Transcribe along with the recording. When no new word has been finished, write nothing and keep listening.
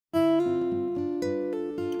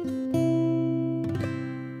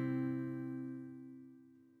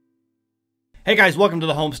Hey guys, welcome to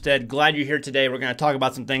the Homestead. Glad you're here today. We're going to talk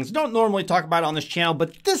about some things I don't normally talk about on this channel,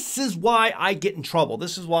 but this is why I get in trouble.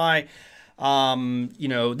 This is why,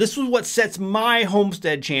 this is what sets my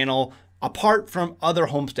Homestead channel apart from other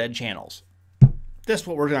Homestead channels. This is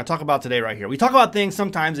what we're going to talk about today right here. We talk about things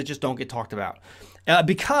sometimes that just don't get talked about.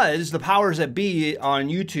 Because the powers that be on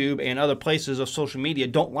YouTube and other places of social media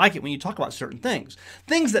don't like it when you talk about certain things.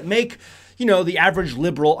 Things that make, the average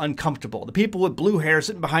liberal uncomfortable. The people with blue hair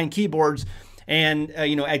sitting behind keyboards and,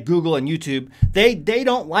 at Google and YouTube, they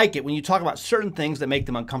don't like it when you talk about certain things that make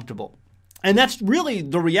them uncomfortable. And that's really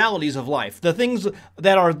the realities of life. The things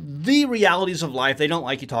that are the realities of life, they don't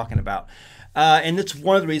like you talking about. And it's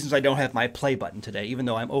one of the reasons I don't have my play button today, even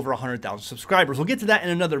though I'm over 100,000 subscribers. We'll get to that in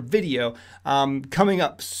another video coming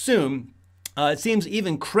up soon. It seems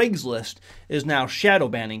even Craigslist is now shadow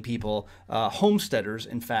banning people, homesteaders,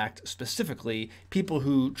 in fact, specifically people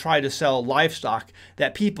who try to sell livestock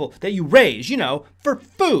that you raise, for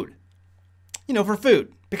food. For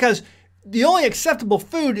food. Because the only acceptable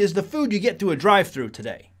food is the food you get through a drive-thru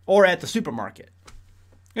today or at the supermarket.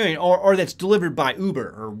 Or that's delivered by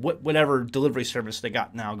Uber or whatever delivery service they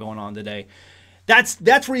got now going on today. That's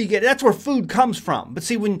where food comes from. But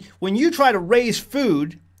see, when you try to raise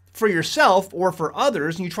food for yourself or for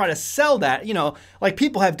others and you try to sell that, like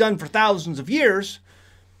people have done for thousands of years,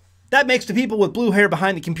 that makes the people with blue hair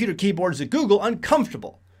behind the computer keyboards at Google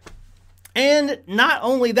uncomfortable. And not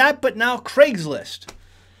only that, but now Craigslist.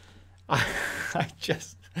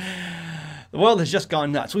 The world has just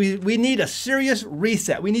gone nuts. We need a serious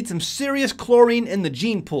reset. We need some serious chlorine in the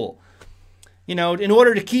gene pool, in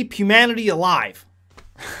order to keep humanity alive.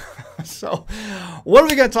 So what are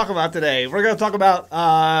we going to talk about today? We're going to talk about,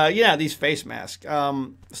 these face masks.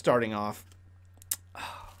 Starting off.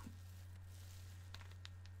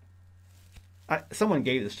 Someone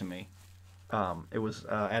gave this to me. It was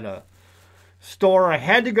at a store I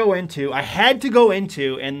had to go into,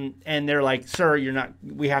 and they're like, "Sir,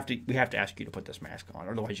 we have to ask you to put this mask on,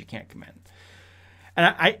 otherwise you can't come in."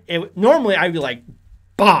 And normally I'd be like,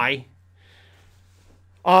 "Bye,"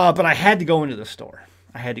 but I had to go into the store.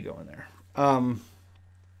 I had to go in there.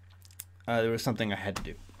 There was something I had to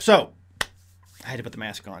do, so I had to put the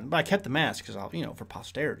mask on. But I kept the mask because for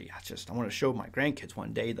posterity. I want to show my grandkids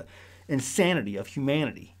one day the insanity of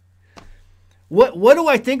humanity. What do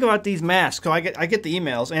I think about these masks? So I get the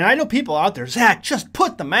emails, and I know people out there, Zach, just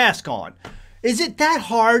put the mask on. Is it that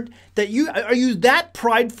hard that are you that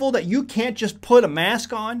prideful that you can't just put a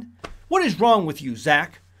mask on? What is wrong with you,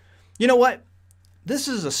 Zach? You know what? This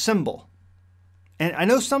is a symbol. And I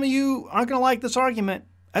know some of you aren't going to like this argument.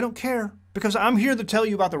 I don't care, because I'm here to tell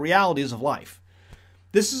you about the realities of life.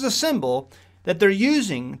 This is a symbol that they're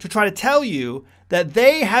using to try to tell you that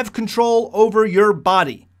they have control over your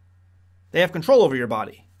body. They have control over your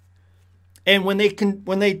body. And when they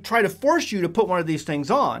try to force you to put one of these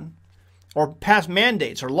things on, or pass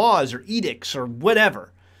mandates or laws or edicts or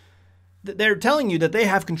whatever, they're telling you that they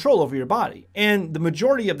have control over your body. And the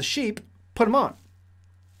majority of the sheep put them on,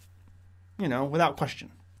 without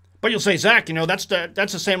question. But you'll say, Zach, that's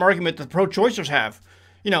the same argument that the pro-choicers have.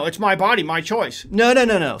 It's my body, my choice.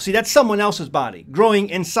 No. See, that's someone else's body growing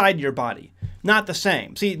inside your body. Not the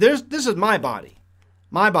same. See, this is my body.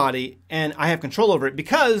 My body, and I have control over it,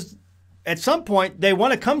 because at some point they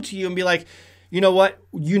want to come to you and be like, you know what,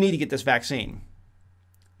 you need to get this vaccine.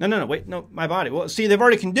 No, wait, no, my body. Well, see, they've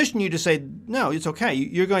already conditioned you to say, no, it's okay.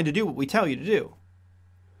 You're going to do what we tell you to do.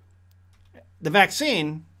 The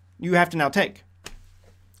vaccine, you have to now take.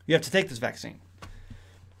 You have to take this vaccine,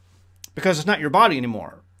 because it's not your body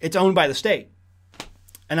anymore. It's owned by the state.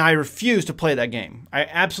 And I refuse to play that game. I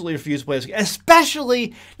absolutely refuse to play this game.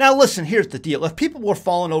 Especially, now listen, here's the deal. If people were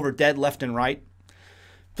falling over dead left and right,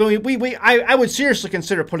 so I would seriously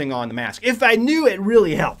consider putting on the mask if I knew it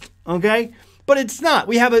really helped, okay? But it's not.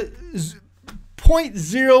 We have a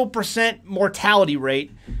 0.0% mortality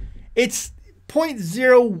rate. It's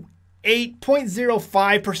 0.08,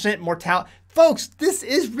 0.05% mortality. Folks, this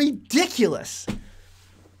is ridiculous.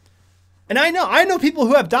 And I know people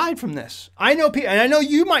who have died from this. And I know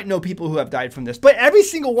you might know people who have died from this. But every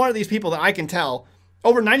single one of these people that I can tell,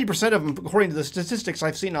 over 90% of them, according to the statistics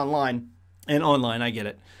I've seen online, I get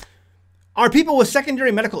it, are people with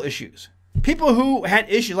secondary medical issues. People who had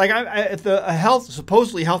issues. Like a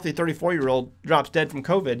supposedly healthy 34-year-old drops dead from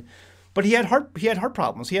COVID, but he had heart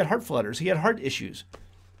problems. He had heart flutters. He had heart issues.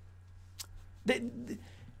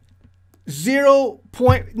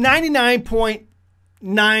 99.8,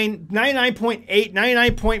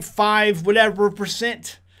 99.5, whatever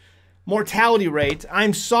percent mortality rate.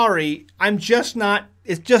 I'm sorry. It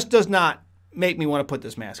just does not make me want to put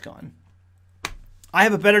this mask on. I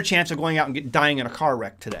have a better chance of going out and dying in a car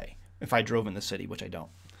wreck today if I drove in the city, which I don't.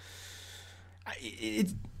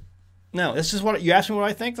 No, this is what you asked me what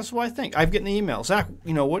I think. That's what I think. I've gotten the email. Zach,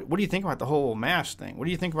 what do you think about the whole mask thing? What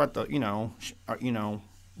do you think about the,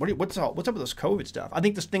 what's up with this COVID stuff? I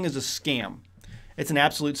think this thing is a scam. It's an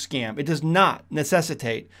absolute scam. It does not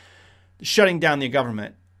necessitate shutting down the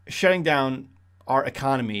government, shutting down our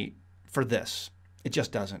economy for this. It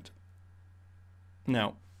just doesn't.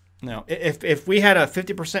 No. If we had a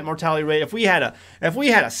 50% mortality rate, if we had a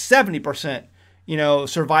 70%,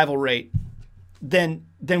 survival rate, then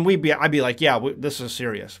I'd be like, yeah, this is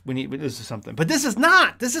serious. This is something. But this is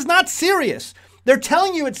not. This is not serious. They're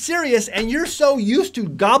telling you it's serious, and you're so used to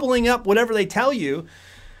gobbling up whatever they tell you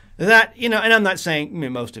that, and I'm not saying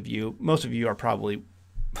most of you are probably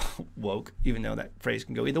woke, even though that phrase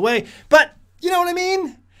can go either way. But you know what I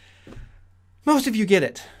mean? Most of you get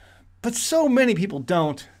it. But so many people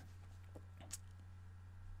don't.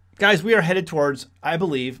 Guys, we are headed towards, I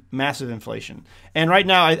believe, massive inflation. And right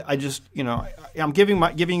now, I just, I'm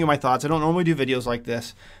giving you my thoughts. I don't normally do videos like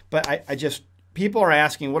this, but I just, people are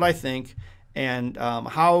asking what I think and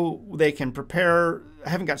how they can prepare. I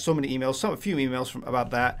haven't got so many emails, a few emails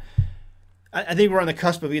about that. I think we're on the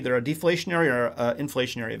cusp of either a deflationary or an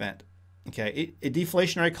inflationary event. Okay, a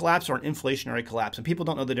deflationary collapse or an inflationary collapse. And people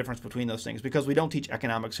don't know the difference between those things because we don't teach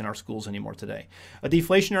economics in our schools anymore today. A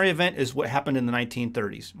deflationary event is what happened in the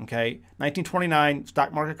 1930s. Okay, 1929,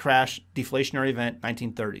 stock market crash, deflationary event,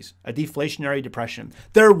 1930s. A deflationary depression.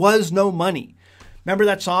 There was no money. Remember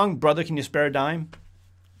that song, Brother, Can You Spare a Dime?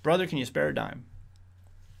 Brother, Can You Spare a Dime?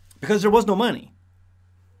 Because there was no money.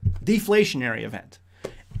 Deflationary event.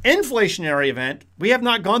 Inflationary event, we have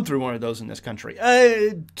not gone through one of those in this country.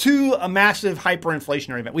 To a massive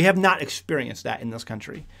hyperinflationary event. We have not experienced that in this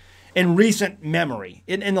country in recent memory,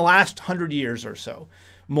 in the last 100 years or so.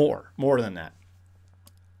 More than that.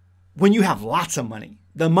 When you have lots of money,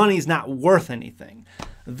 the money's not worth anything.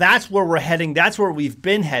 That's where we're heading. That's where we've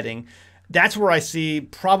been heading. That's where I see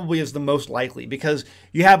probably is the most likely because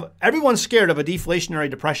you have everyone scared of a deflationary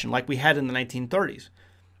depression like we had in the 1930s.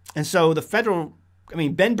 And so the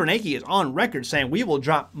Ben Bernanke is on record saying we will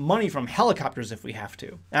drop money from helicopters if we have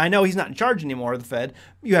to. And I know he's not in charge anymore of the Fed.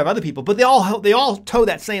 You have other people, but they all toe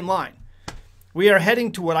that same line. We are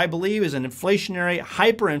heading to what I believe is an inflationary,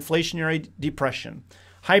 hyperinflationary depression,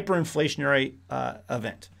 hyperinflationary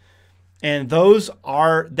event. And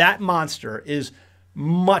that monster is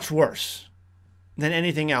much worse than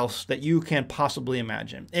anything else that you can possibly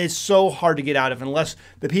imagine. It's so hard to get out of unless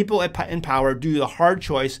the people in power do the hard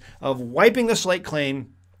choice of wiping the slate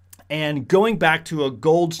clean and going back to a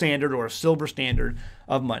gold standard or a silver standard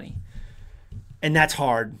of money. And that's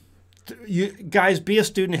hard. You guys, be a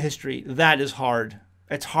student of history. That is hard.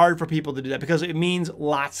 It's hard for people to do that because it means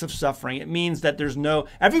lots of suffering. It means that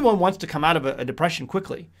everyone wants to come out of a depression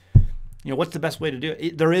quickly. What's the best way to do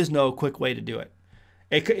it? There is no quick way to do it.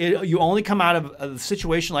 You only come out of a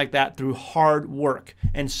situation like that through hard work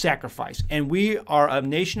and sacrifice. And we are a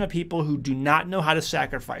nation of people who do not know how to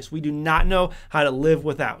sacrifice. We do not know how to live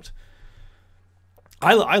without.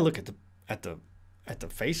 I look at the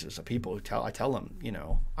faces of people who I tell them,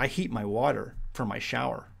 I heat my water for my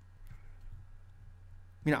shower.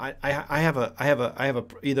 I have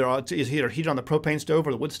either heated on the propane stove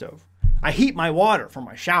or the wood stove. I heat my water for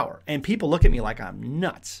my shower, and people look at me like I'm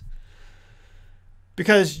nuts.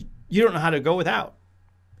 Because you don't know how to go without.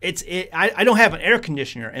 I don't have an air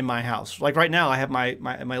conditioner in my house. Like right now, I have my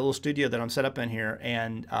little studio that I'm set up in here,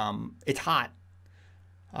 and it's hot.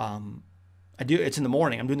 It's in the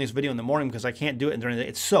morning. I'm doing this video in the morning because I can't do it during the day.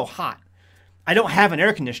 It's so hot. I don't have an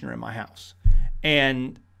air conditioner in my house.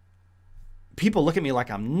 And people look at me like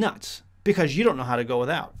I'm nuts because you don't know how to go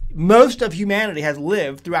without. Most of humanity has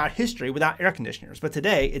lived throughout history without air conditioners. But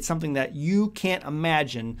today, it's something that you can't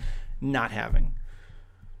imagine not having.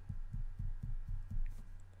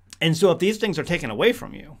 And so if these things are taken away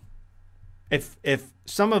from you, if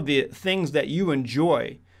some of the things that you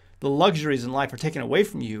enjoy, the luxuries in life are taken away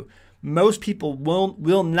from you, most people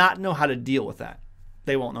will not know how to deal with that.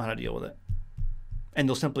 They won't know how to deal with it. And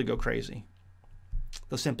they'll simply go crazy.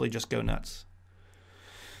 They'll simply just go nuts.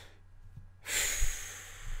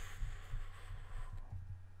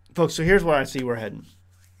 Folks, so here's where I see we're heading.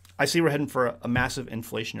 I see we're heading for a massive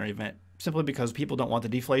inflationary event simply because people don't want the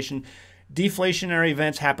deflation. Deflationary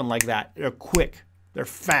events happen like that. They're quick, they're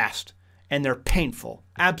fast, and they're painful,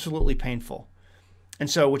 absolutely painful. And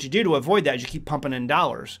so what you do to avoid that is you keep pumping in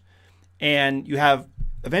dollars. And you have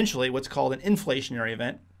eventually what's called an inflationary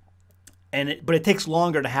event. But it takes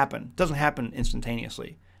longer to happen. It doesn't happen instantaneously.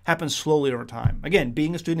 It happens slowly over time. Again,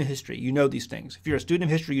 being a student of history, you know these things. If you're a student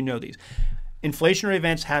of history, you know these. inflationary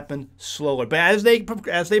events happen slower. But as they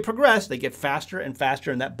progress, they get faster and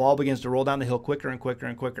faster, and that ball begins to roll down the hill quicker and quicker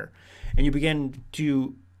and quicker. And you begin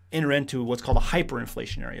to enter into what's called a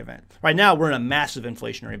hyperinflationary event. Right now, we're in a massive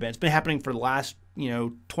inflationary event. It's been happening for the last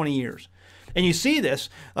 20 years. And you see this.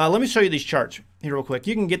 Let me show you these charts here real quick.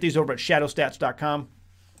 You can get these over at shadowstats.com.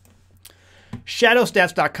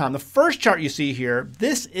 Shadowstats.com. The first chart you see here,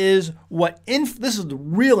 this is this is the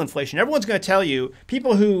real inflation. Everyone's going to tell you,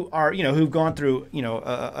 people who are, who've gone through,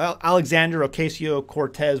 Alexander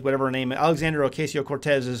Ocasio-Cortez, whatever her name is, Alexander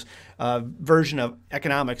Ocasio-Cortez's version of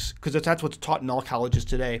economics, because that's what's taught in all colleges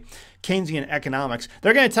today, Keynesian economics.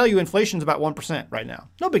 They're going to tell you inflation's about 1% right now.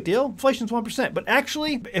 No big deal. Inflation's 1%. But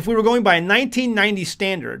actually, if we were going by a 1990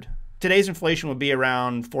 standard, today's inflation would be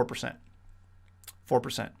around 4%.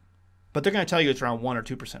 4%. But they're going to tell you it's around 1 or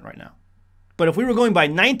 2% right now. But if we were going by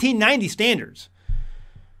 1990 standards,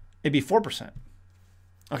 it'd be 4%.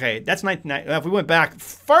 Okay, that's 1990. If we went back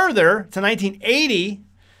further to 1980,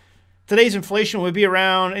 today's inflation would be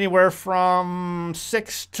around anywhere from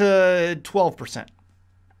 6 to 12%,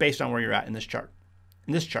 based on where you're at in this chart.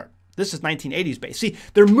 This is 1980s base. See,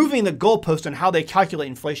 they're moving the goalpost on how they calculate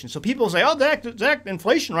inflation. So people say, oh, that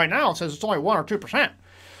inflation right now says it's only 1 or 2%.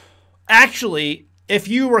 Actually, if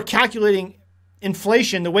you were calculating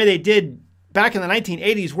inflation the way they did back in the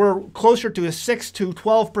 1980s, we're closer to a 6 to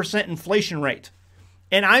 12% inflation rate.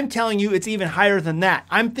 And I'm telling you it's even higher than that.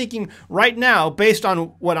 I'm thinking right now, based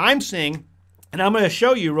on what I'm seeing, and I'm going to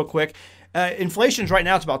show you real quick, inflation's right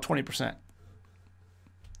now it's about 20%.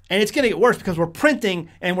 And it's going to get worse because we're printing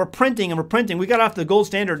and we're printing and we're printing. We got off the gold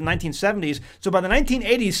standard in the 1970s. So by the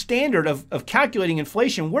 1980s standard of calculating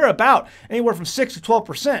inflation, we're about anywhere from 6 to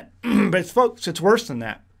 12%. But folks, it's worse than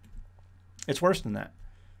that. It's worse than that.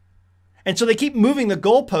 And so they keep moving the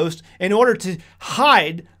goalpost in order to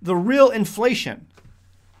hide the real inflation.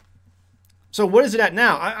 So what is it at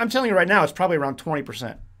now? I'm telling you right now, it's probably around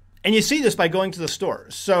 20%. And you see this by going to the store.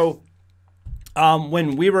 So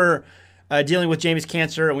when we were dealing with Jamie's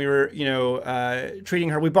cancer, and we were, treating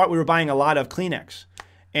her. We were buying a lot of Kleenex,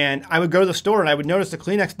 and I would go to the store and I would notice the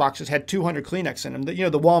Kleenex boxes had 200 Kleenex in them. The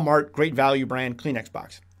Walmart Great Value brand Kleenex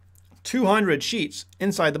box, 200 sheets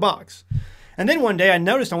inside the box. And then one day I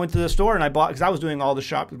noticed, I went to the store and I bought, because I was doing all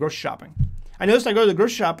the grocery shopping. I noticed I go to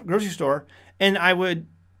the grocery store and I would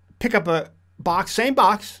pick up a box, same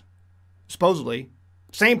box, supposedly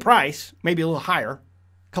same price, maybe a little higher,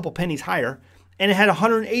 a couple pennies higher. And it had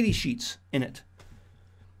 180 sheets in it.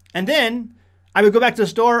 And then I would go back to the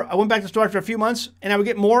store. I went back to the store after a few months, and I would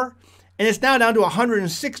get more. And it's now down to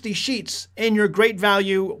 160 sheets in your Great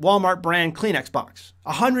Value Walmart brand Kleenex box.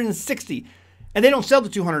 160. And they don't sell the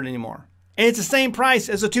 200 anymore. And it's the same price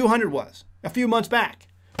as the 200 was a few months back.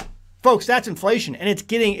 Folks, that's inflation, and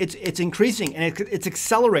it's increasing, and it's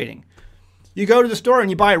accelerating. You go to the store and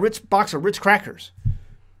you buy a box of Ritz crackers.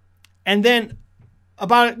 And then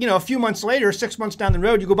about a few months later, 6 months down the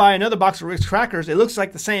road, you go buy another box of Ritz crackers. It looks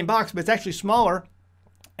like the same box, but it's actually smaller,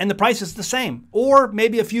 and the price is the same, or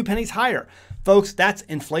maybe a few pennies higher. Folks, that's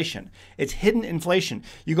inflation. It's hidden inflation.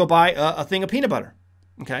 You go buy a thing of peanut butter.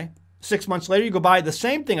 Okay, 6 months later, you go buy the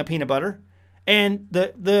same thing of peanut butter, and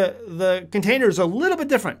the container is a little bit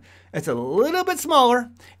different. It's a little bit smaller.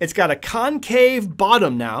 It's got a concave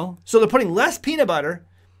bottom now, so they're putting less peanut butter.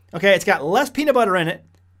 Okay, it's got less peanut butter in it,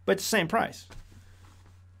 but it's the same price.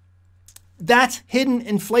 That's hidden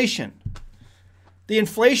inflation. The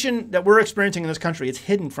inflation that we're experiencing in this country, it's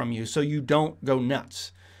hidden from you so you don't go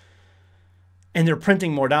nuts. And they're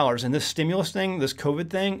printing more dollars. And this stimulus thing, this COVID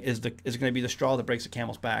thing, is going to be the straw that breaks the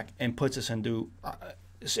camel's back and puts us into,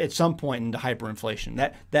 at some point, into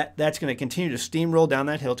hyperinflation. That's going to continue to steamroll down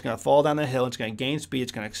that hill. It's going to fall down that hill. It's going to gain speed.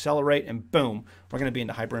 It's going to accelerate. And boom, we're going to be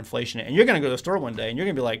into hyperinflation. And you're going to go to the store one day and you're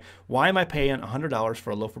going to be like, why am I paying $100 for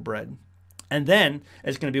a loaf of bread? And then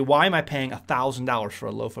it's going to be, why am I paying $1,000 for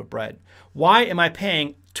a loaf of bread? Why am I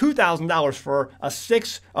paying $2,000 for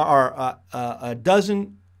a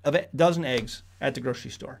dozen eggs at the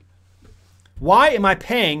grocery store? Why am I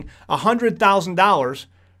paying $100,000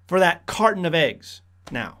 for that carton of eggs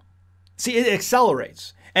now? See, it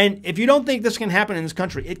accelerates. And if you don't think this can happen in this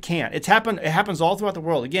country, it can. It happens all throughout the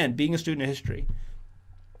world. Again, being a student of history.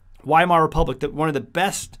 Weimar Republic, one of the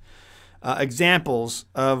best examples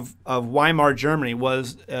of Weimar Germany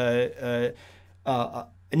was an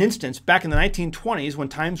instance back in the 1920s when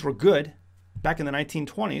times were good. Back in the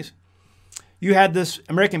 1920s, You had this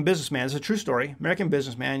American businessman. It's a true story. American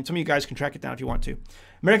businessman. Some of you guys can track it down if you want to.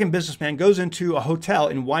 American businessman goes into a hotel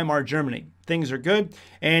in Weimar, Germany. Things are good,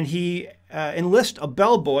 and he enlists a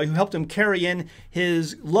bellboy who helped him carry in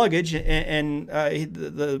his luggage. And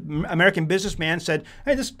the American businessman said,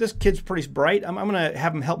 "Hey, this kid's pretty bright. I'm going to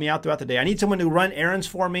have him help me out throughout the day. I need someone to run errands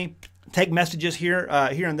for me, take messages here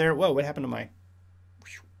and there." Whoa, what happened to my?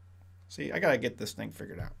 See, I got to get this thing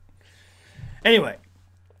figured out. Anyway.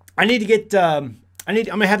 I'm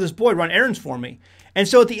gonna have this boy run errands for me. And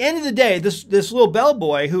so at the end of the day, this little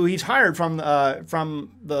bellboy who he's hired from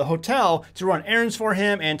the hotel to run errands for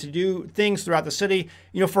him and to do things throughout the city,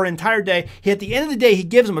 for an entire day, at the end of the day, he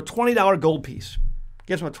gives him a $20 gold piece.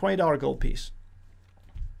 Gives him a $20 gold piece.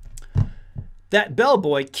 That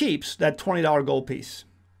bellboy keeps that $20 gold piece.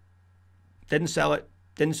 Didn't sell it,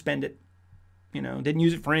 didn't spend it, didn't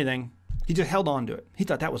use it for anything. He just held on to it. He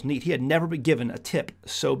thought that was neat. He had never been given a tip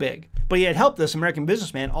so big. But he had helped this American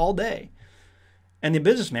businessman all day. And the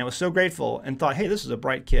businessman was so grateful and thought, hey, this is a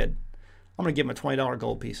bright kid. I'm going to give him a $20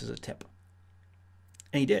 gold piece as a tip.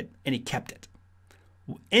 And he did. And he kept it.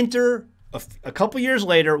 Enter, a couple years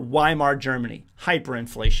later, Weimar, Germany.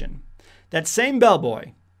 Hyperinflation. That same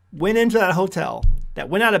bellboy went into that hotel that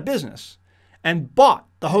went out of business and bought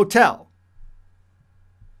the hotel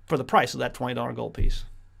for the price of that $20 gold piece.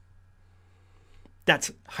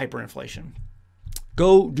 That's hyperinflation.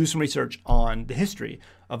 Go do some research on the history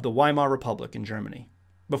of the Weimar Republic in Germany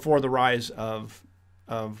before the rise of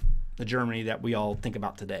the Germany that we all think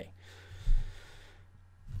about today.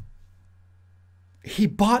 He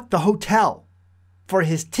bought the hotel for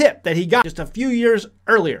his tip that he got just a few years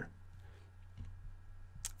earlier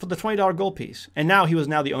for the $20 gold piece. And now he was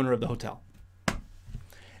the owner of the hotel.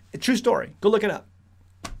 A true story. Go look it up.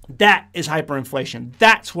 That is hyperinflation.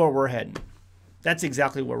 That's where we're heading. That's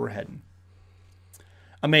exactly where we're heading.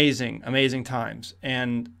 Amazing, amazing times.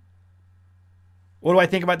 And what do I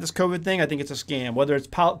think about this COVID thing? I think it's a scam. Whether it's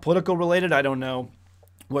political related, I don't know.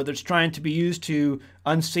 Whether it's trying to be used to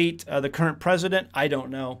unseat the current president, I don't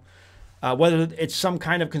know. Whether it's some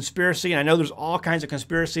kind of conspiracy, and I know there's all kinds of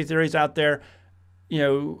conspiracy theories out there,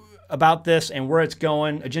 about this and where it's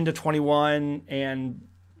going, Agenda 21 and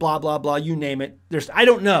blah, blah, blah, you name it. I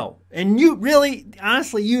don't know. And you really,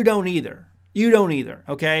 honestly, you don't either. You don't either,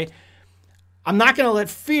 okay? I'm not going to let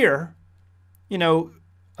fear, I'm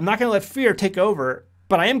not going to let fear take over,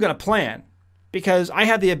 but I am going to plan because I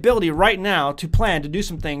have the ability right now to plan to do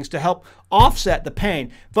some things to help offset the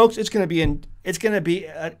pain. Folks, it's going to be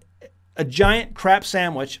a giant crap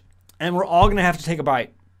sandwich, and we're all going to have to take a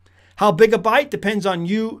bite. How big a bite depends on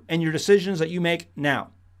you and your decisions that you make now.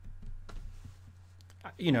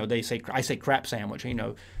 I say crap sandwich.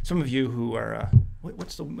 Some of you who are,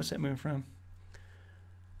 what's that movie from?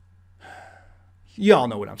 You all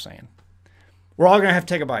know what I'm saying. We're all going to have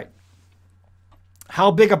to take a bite.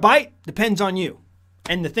 How big a bite depends on you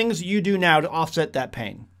and the things that you do now to offset that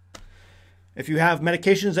pain. If you have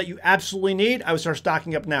medications that you absolutely need, I would start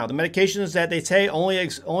stocking up now. The medications that they say only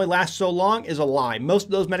last so long is a lie. Most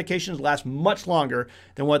of those medications last much longer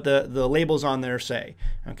than what the labels on there say.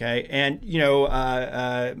 Okay, and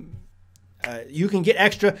you can get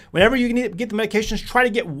extra whenever you can get the medications. Try to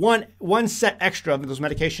get one set extra of those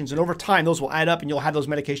medications, and over time those will add up, and you'll have those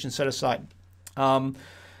medications set aside.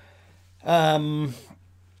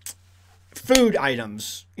 Food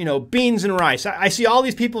items, beans and rice. I see all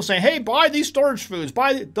these people saying, "Hey, buy these storage foods."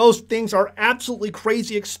 Those things are absolutely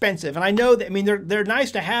crazy expensive, and I know that. They're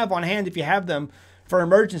nice to have on hand if you have them for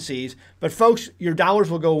emergencies. But folks, your dollars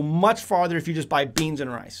will go much farther if you just buy beans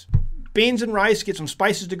and rice. Beans and rice, get some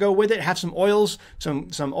spices to go with it, have some oils, some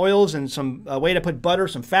oils and some way to put butter,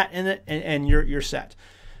 some fat in it, and you're set.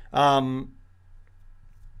 I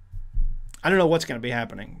don't know what's going to be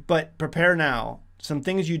happening, but prepare now. Some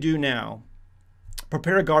things you do now.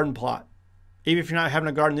 Prepare a garden plot. Even if you're not having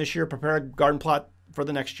a garden this year, prepare a garden plot for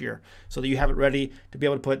the next year so that you have it ready to be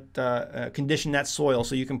able to put condition that soil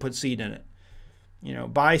so you can put seed in it.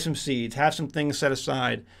 Buy some seeds, have some things set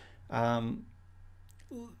aside. YouTube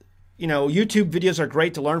videos are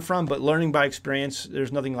great to learn from, but learning by experience,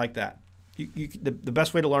 there's nothing like that. The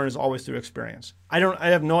best way to learn is always through experience. I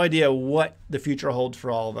have no idea what the future holds for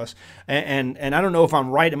all of us, and I don't know if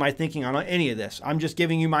I'm right in my thinking on any of this. I'm just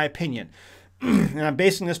giving you my opinion, and I'm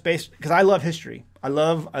basing this because I love history. I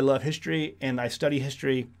love history, and I study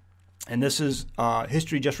history, and this is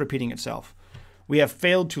history just repeating itself. We have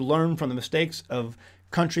failed to learn from the mistakes of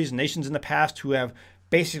countries and nations in the past who have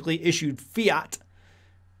basically issued fiat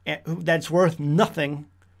that's worth nothing.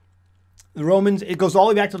 The Romans, it goes all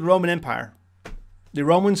the way back to the Roman Empire. The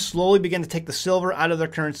Romans slowly began to take the silver out of their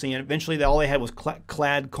currency, and eventually all they had was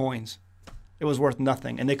clad coins. It was worth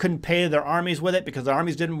nothing. And they couldn't pay their armies with it because the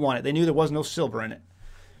armies didn't want it. They knew there was no silver in it.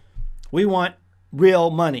 We want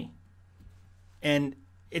real money. And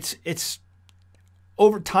it's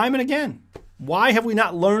over time and again. Why have we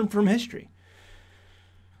not learned from history?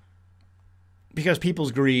 Because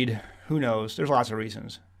people's greed. Who knows? There's lots of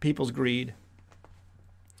reasons. People's greed.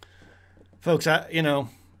 Folks,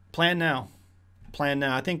 plan now. Plan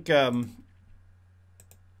now. I think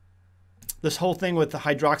this whole thing with the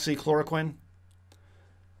hydroxychloroquine,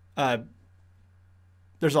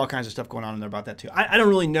 there's all kinds of stuff going on in there about that too. I don't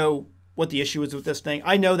really know what the issue is with this thing.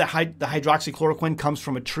 I know that the hydroxychloroquine comes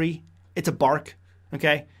from a tree. It's a bark,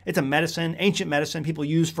 okay? It's a medicine, ancient medicine people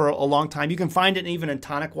use for a long time. You can find it even in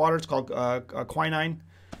tonic water. It's called quinine.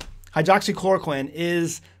 Hydroxychloroquine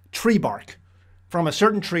is tree bark from a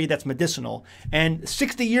certain tree that's medicinal. And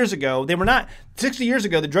 60 years ago,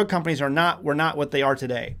 the drug companies were not what they are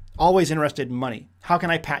today. Always interested in money. How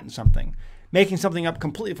can I patent something? Making something up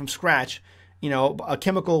completely from scratch, a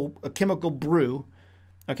chemical brew,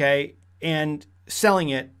 okay, and selling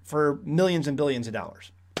it for millions and billions of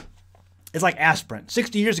dollars. It's like aspirin.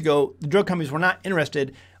 60 years ago, the drug companies were not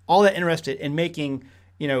all that interested in making,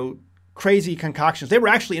 crazy concoctions. They were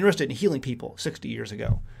actually interested in healing people 60 years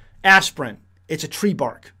ago. Aspirin, it's a tree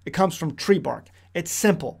bark. It comes from tree bark. It's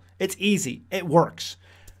simple. It's easy. It works.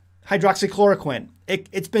 Hydroxychloroquine,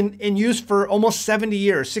 it's been in use for almost 70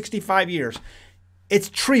 years, 65 years. It's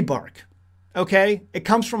tree bark, okay? It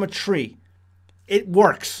comes from a tree. It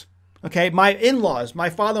works, okay? My in-laws, my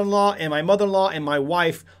father-in-law and my mother-in-law and my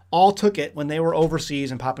wife all took it when they were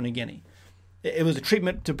overseas in Papua New Guinea. It was a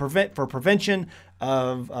treatment for prevention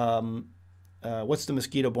of, what's the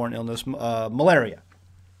mosquito-borne illness? Malaria.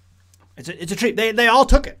 It's a treatment. They all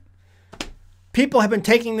took it. People have been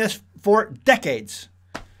taking this for decades.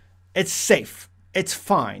 It's safe. It's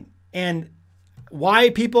fine. And why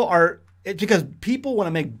it's because people want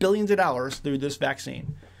to make billions of dollars through this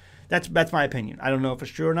vaccine. That's my opinion. I don't know if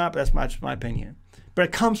it's true or not, but that's my opinion. But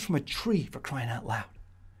it comes from a tree, for crying out loud.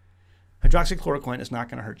 Hydroxychloroquine is not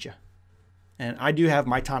going to hurt you. And I do have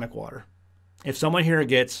my tonic water. If someone here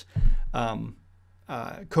gets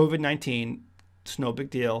COVID-19, it's no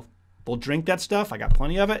big deal. We'll drink that stuff. I got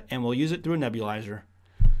plenty of it, and we'll use it through a nebulizer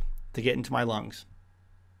to get into my lungs.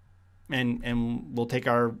 And we'll take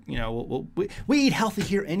our, we eat healthy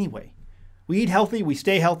here anyway. We eat healthy. We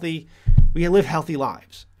stay healthy. We live healthy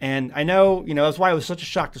lives. And I know, that's why it was such a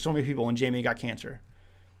shock to so many people when Jamie got cancer.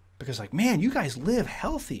 Because man, you guys live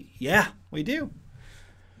healthy. Yeah, we do.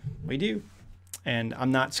 We do. And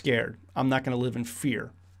I'm not scared. I'm not going to live in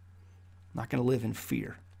fear. I'm not going to live in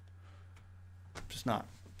fear. Just not.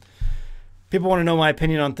 People want to know my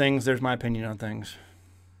opinion on things. There's my opinion on things.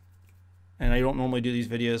 And I don't normally do these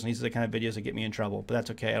videos, and these are the kind of videos that get me in trouble. But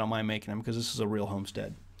that's okay. I don't mind making them because this is a real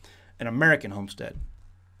homestead. An American homestead.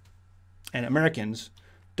 And Americans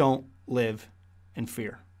don't live in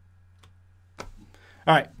fear. All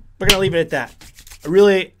right. We're going to leave it at that. I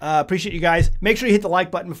really appreciate you guys. Make sure you hit the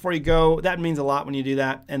like button before you go. That means a lot when you do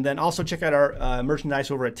that. And then also check out our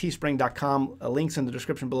merchandise over at teespring.com. Links in the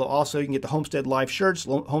description below. Also, you can get the Homestead Life shirts,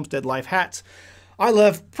 Homestead Life hats. I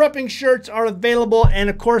Love Prepping shirts are available.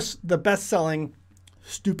 And, of course, the best-selling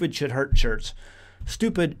Stupid Should Hurt shirts.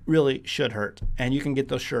 Stupid really should hurt. And you can get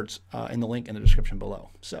those shirts in the link in the description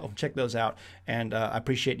below. So check those out. And I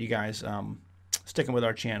appreciate you guys sticking with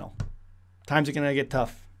our channel. Times are going to get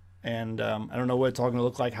tough. And I don't know what it's all going to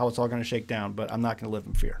look like, how it's all going to shake down, but I'm not going to live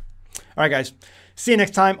in fear. All right, guys. See you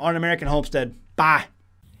next time on American Homestead. Bye.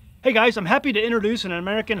 Hey, guys. I'm happy to introduce an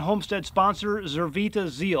American Homestead sponsor, Zervita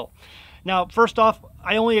Zeal. Now, first off,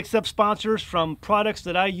 I only accept sponsors from products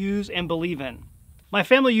that I use and believe in. My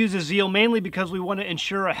family uses Zeal mainly because we want to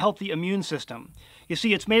ensure a healthy immune system. You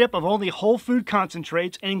see, it's made up of only whole food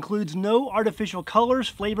concentrates and includes no artificial colors,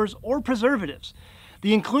 flavors, or preservatives.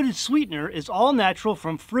 The included sweetener is all natural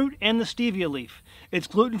from fruit and the stevia leaf. It's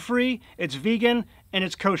gluten-free, it's vegan, and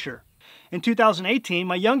it's kosher. In 2018,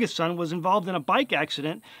 my youngest son was involved in a bike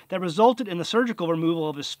accident that resulted in the surgical removal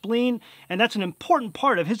of his spleen, and that's an important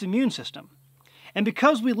part of his immune system. And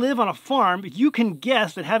because we live on a farm, you can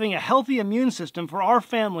guess that having a healthy immune system for our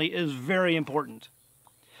family is very important.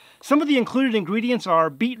 Some of the included ingredients are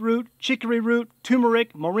beetroot, chicory root,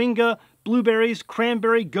 turmeric, moringa, blueberries,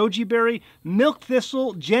 cranberry, goji berry, milk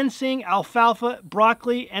thistle, ginseng, alfalfa,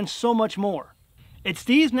 broccoli, and so much more. It's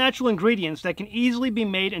these natural ingredients that can easily be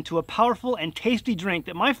made into a powerful and tasty drink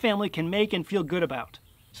that my family can make and feel good about.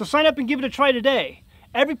 So sign up and give it a try today.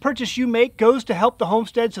 Every purchase you make goes to help the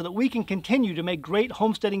homestead so that we can continue to make great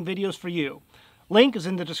homesteading videos for you. Link is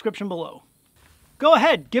in the description below. Go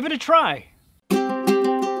ahead, give it a try.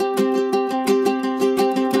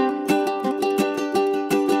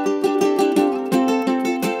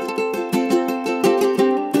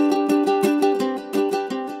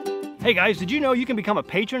 Hey guys, did you know you can become a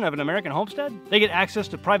patron of an American Homestead? They get access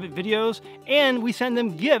to private videos, and we send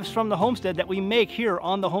them gifts from the homestead that we make here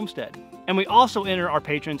on the homestead. And we also enter our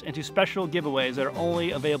patrons into special giveaways that are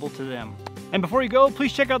only available to them. And before you go,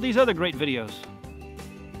 please check out these other great videos.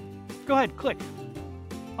 Go ahead, click.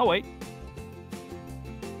 I'll wait.